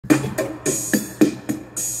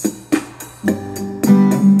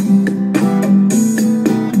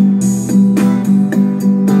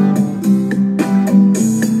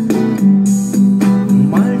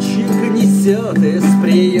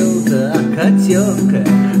котёнка,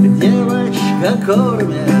 девочка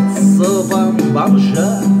кормит супом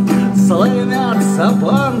бомжа. Слэмятся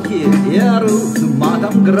панки и орут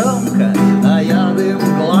матом громко, а я дым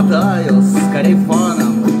глотаю с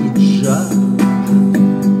корефаном и джа.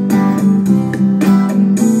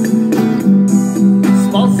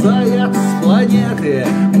 Сползает с планеты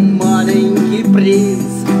маленький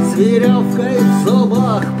принц, с веревкой в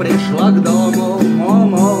зубах пришла к дому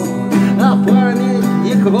Муму. А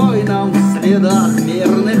памятник войнам в следах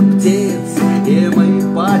мирных птиц, и мы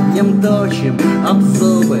под ним точим об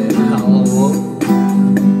зубы халву.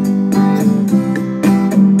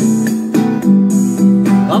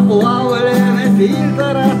 Оплавленный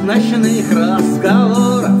фильтр от ночных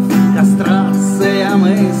разговоров, кастрация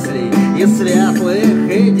мыслей и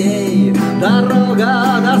светлых идей,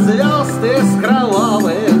 дорога до звезд из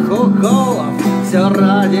кровавых уколов. Все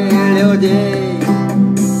ради людей,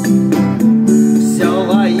 все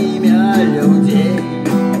во имя людей.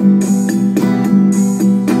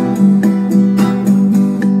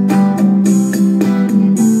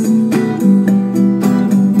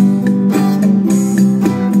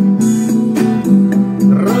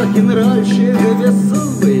 Рок-н-ролльщик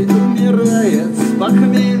беззубый умирает с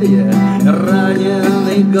похмелья,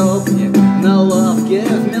 раненый гопник на лавке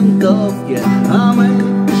в ментовке, а мы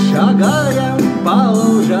шагаем по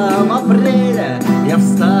лужам апреля. Я в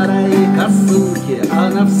старой косухе,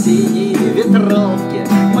 она в синей ветровке.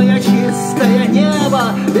 Мое чистое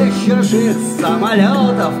небо без чужих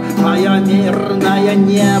самолетов, мое мирное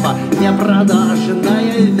небо,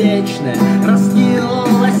 непродажное, вечное.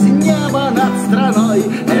 Раскинулось небо над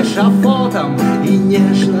страной-эшафотом и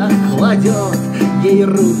нежно кладет ей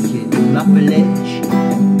руки на плечи.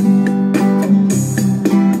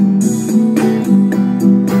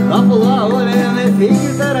 Оплавленный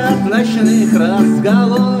фильтр от ночных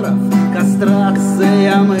разговоров,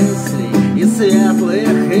 кастрация мыслей и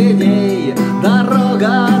светлых идей,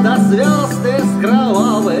 дорога до звезд из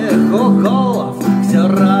кровавых уколов. Все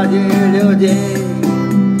ради людей,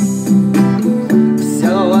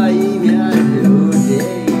 все во имя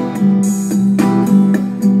людей.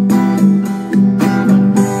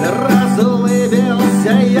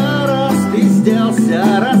 Разулыбился я, распизделся,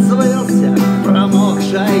 развылся в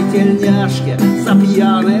промокшей тельняшке за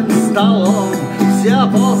пьяным столом. Все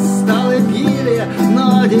апостолы пили,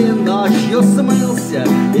 но один ночью смылся,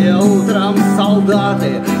 и утром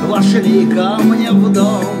солдаты вошли ко мне в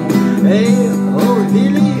дом и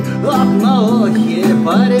увели одного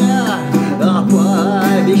хипаря,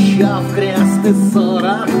 пообещав крест и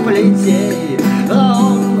 40 плетей. А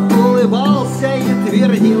он улыбался и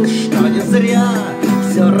твердил, что не зря,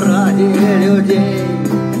 все ради людей,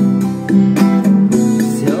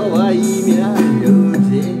 все во имя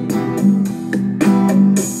людей.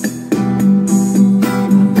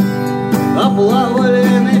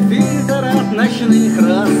 Оплавленный фильтр от ночных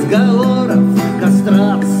разговоров,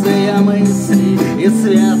 кастрация мыслей и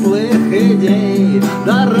светлых идей,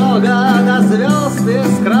 дорога до звезд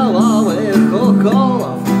из